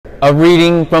A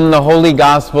reading from the Holy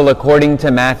Gospel according to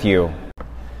Matthew.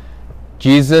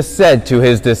 Jesus said to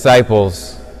his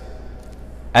disciples,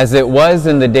 "As it was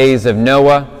in the days of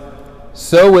Noah,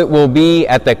 so it will be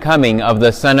at the coming of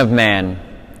the Son of Man.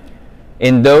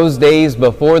 In those days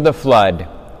before the flood,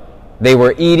 they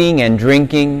were eating and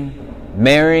drinking,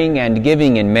 marrying and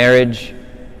giving in marriage,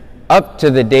 up to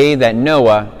the day that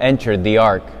Noah entered the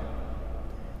ark.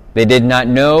 They did not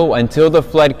know until the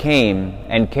flood came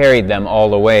and carried them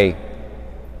all away.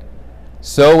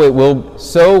 So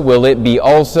will it be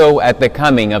also at the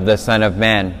coming of the Son of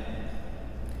Man.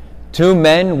 2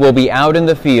 men will be out in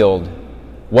the field,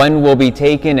 one will be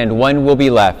taken and one will be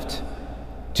left.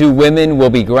 2 women will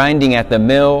be grinding at the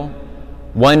mill,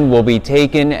 one will be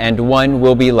taken and one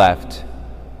will be left.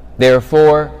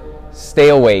 Therefore, stay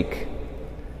awake,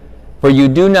 for you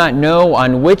do not know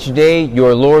on which day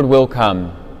your Lord will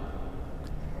come.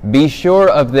 Be sure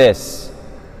of this,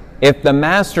 if the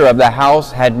master of the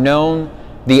house had known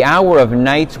the hour of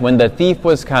night when the thief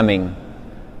was coming,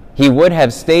 he would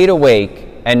have stayed awake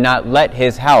and not let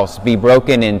his house be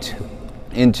broken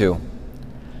into.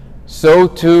 So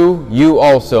too you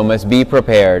also must be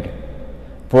prepared,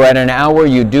 for at an hour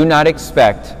you do not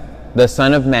expect, the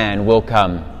Son of Man will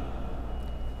come."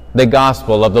 The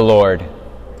Gospel of the Lord.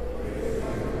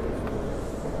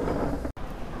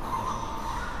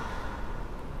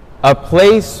 A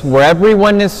place where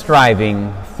everyone is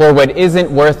striving for what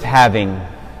isn't worth having.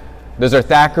 Those are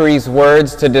Thackeray's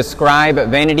words to describe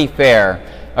Vanity Fair,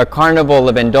 a carnival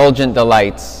of indulgent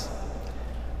delights.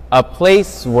 A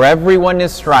place where everyone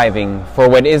is striving for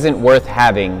what isn't worth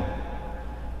having.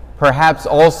 Perhaps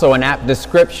also an apt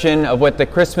description of what the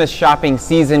Christmas shopping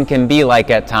season can be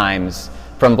like at times,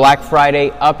 from Black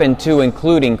Friday up into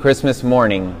including Christmas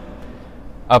morning.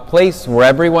 A place where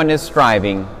everyone is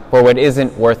striving for what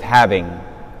isn't worth having.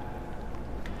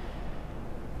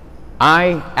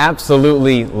 I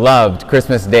absolutely loved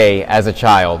Christmas Day as a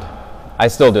child. I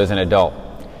still do as an adult.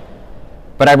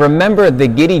 But I remember the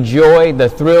giddy joy, the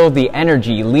thrill, the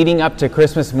energy leading up to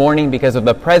Christmas morning because of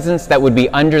the presents that would be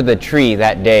under the tree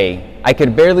that day. I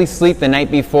could barely sleep the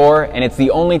night before, and it's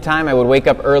the only time I would wake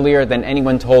up earlier than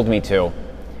anyone told me to.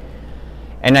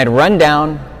 And I'd run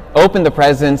down, open the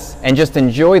presents, and just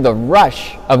enjoy the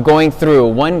rush of going through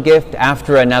one gift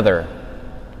after another.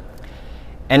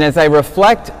 And as I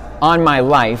reflect on my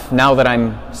life, now that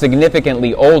I'm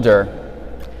significantly older,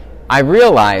 I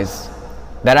realize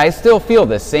that I still feel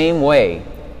the same way.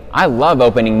 I love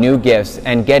opening new gifts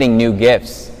and getting new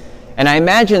gifts. And I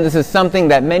imagine this is something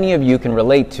that many of you can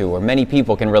relate to, or many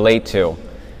people can relate to.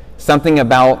 Something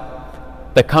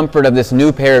about the comfort of this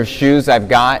new pair of shoes I've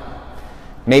got.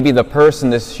 Maybe the purse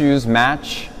and the shoes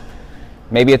match.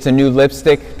 Maybe it's a new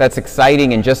lipstick that's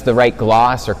exciting and just the right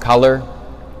gloss or color.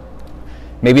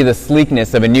 Maybe the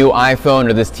sleekness of a new iPhone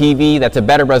or this TV that's a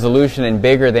better resolution and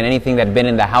bigger than anything that had been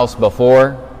in the house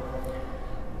before.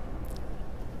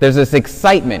 There's this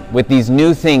excitement with these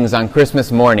new things on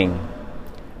Christmas morning.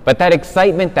 But that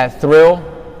excitement, that thrill,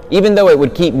 even though it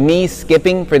would keep me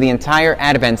skipping for the entire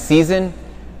Advent season,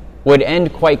 would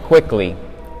end quite quickly.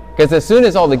 Because as soon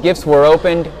as all the gifts were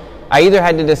opened, I either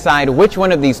had to decide which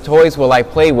one of these toys will I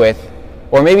play with,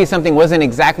 or maybe something wasn't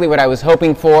exactly what I was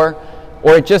hoping for,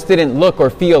 or it just didn't look or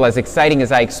feel as exciting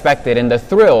as I expected, and the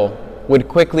thrill would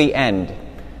quickly end,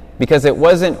 because it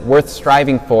wasn't worth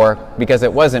striving for, because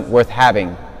it wasn't worth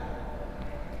having.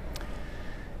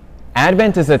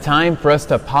 Advent is a time for us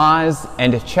to pause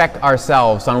and check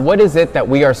ourselves on what is it that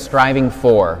we are striving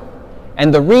for.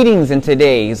 And the readings in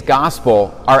today's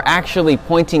gospel are actually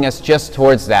pointing us just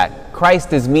towards that.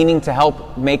 Christ is meaning to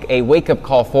help make a wake-up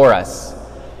call for us.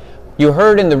 You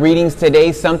heard in the readings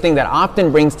today something that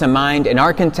often brings to mind in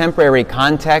our contemporary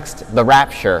context, the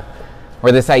rapture,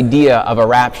 or this idea of a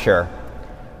rapture.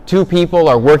 2 people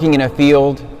are working in a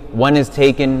field, one is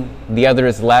taken, the other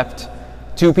is left.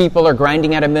 2 people are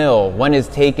grinding at a mill, one is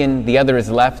taken, the other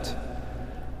is left.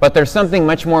 But there's something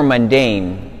much more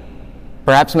mundane,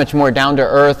 perhaps much more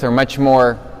down-to-earth or much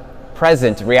more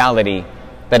present reality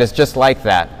that is just like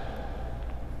that.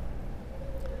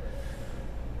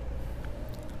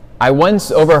 I once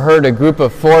overheard a group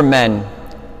of 4 men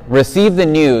receive the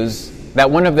news that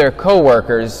one of their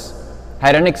co-workers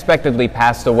had unexpectedly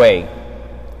passed away.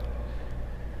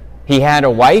 He had a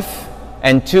wife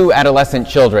and 2 adolescent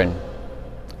children.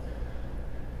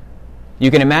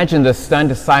 You can imagine the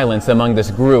stunned silence among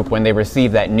this group when they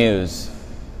received that news.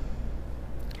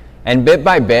 And bit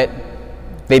by bit,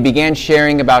 they began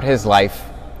sharing about his life.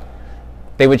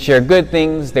 They would share good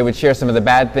things, they would share some of the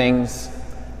bad things.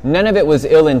 None of it was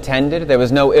ill-intended, there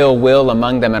was no ill will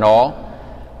among them at all.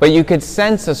 But you could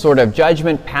sense a sort of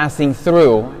judgment passing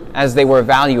through as they were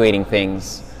evaluating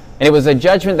things, and it was a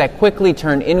judgment that quickly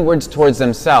turned inwards towards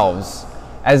themselves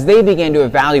as they began to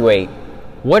evaluate,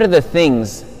 what are the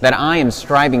things that I am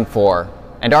striving for,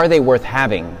 and are they worth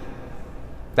having?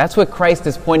 That's what Christ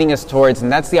is pointing us towards,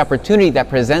 and that's the opportunity that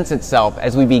presents itself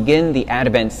as we begin the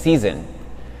Advent season.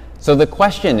 So the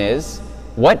question is,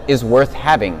 what is worth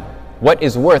having? What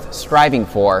is worth striving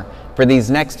for these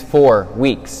next 4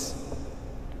 weeks?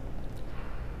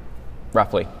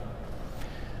 Roughly.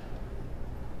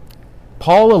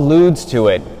 Paul alludes to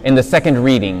it in the second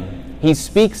reading. He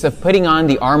speaks of putting on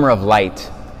the armor of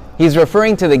light. He's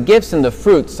referring to the gifts and the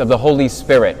fruits of the Holy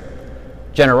Spirit: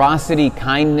 generosity,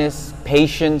 kindness,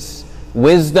 patience,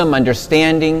 wisdom,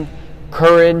 understanding,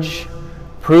 courage,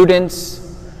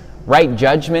 prudence, right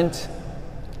judgment.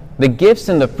 The gifts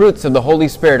and the fruits of the Holy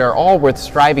Spirit are all worth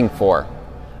striving for.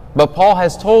 But Paul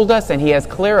has told us, and he has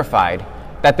clarified,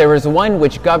 that there is one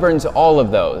which governs all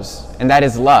of those, and that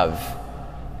is love.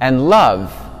 And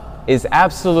love is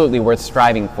absolutely worth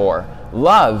striving for.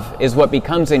 Love is what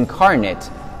becomes incarnate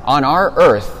on our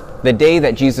earth the day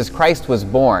that Jesus Christ was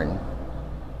born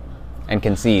and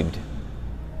conceived.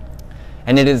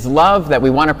 And it is love that we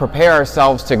want to prepare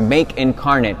ourselves to make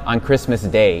incarnate on Christmas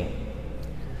Day.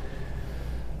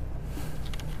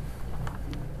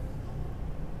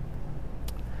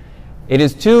 It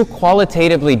is two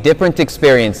qualitatively different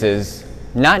experiences,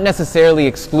 not necessarily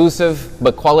exclusive,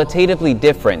 but qualitatively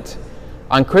different.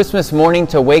 On Christmas morning,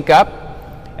 to wake up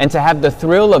and to have the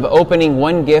thrill of opening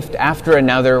one gift after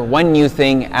another, one new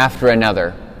thing after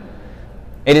another.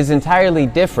 It is entirely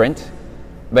different,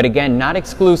 but again, not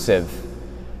exclusive,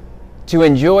 to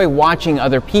enjoy watching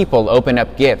other people open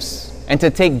up gifts and to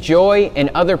take joy in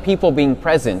other people being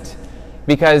present,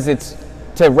 because it's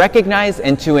to recognize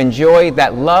and to enjoy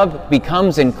that love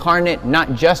becomes incarnate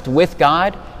not just with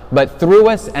God, but through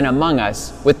us and among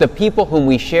us, with the people whom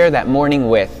we share that morning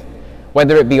with,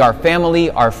 whether it be our family,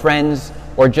 our friends,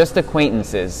 or just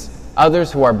acquaintances,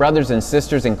 others who are brothers and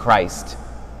sisters in Christ.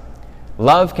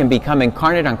 Love can become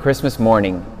incarnate on Christmas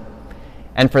morning.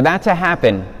 And for that to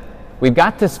happen, we've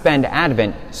got to spend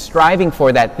Advent striving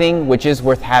for that thing which is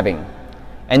worth having.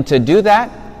 And to do that,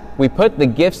 we put the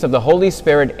gifts of the Holy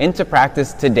Spirit into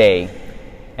practice today.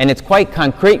 And it's quite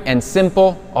concrete and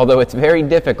simple, although it's very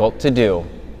difficult to do.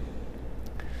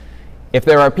 If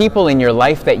there are people in your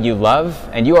life that you love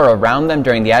and you are around them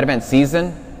during the Advent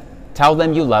season, tell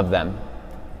them you love them.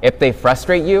 If they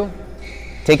frustrate you,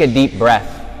 take a deep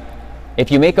breath.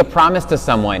 If you make a promise to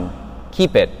someone,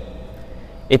 keep it.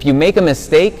 If you make a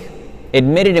mistake,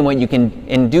 admit it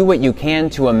and do what you can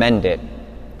to amend it.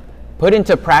 Put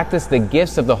into practice the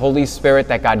gifts of the Holy Spirit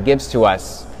that God gives to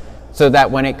us, so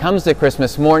that when it comes to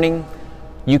Christmas morning,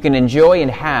 you can enjoy and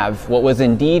have what was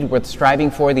indeed worth striving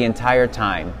for the entire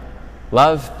time: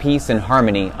 love, peace, and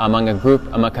harmony among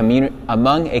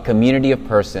a community of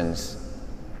persons.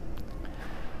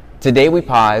 Today we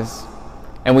pause,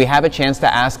 and we have a chance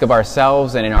to ask of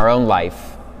ourselves and in our own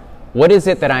life, what is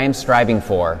it that I am striving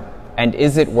for, and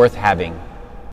is it worth having?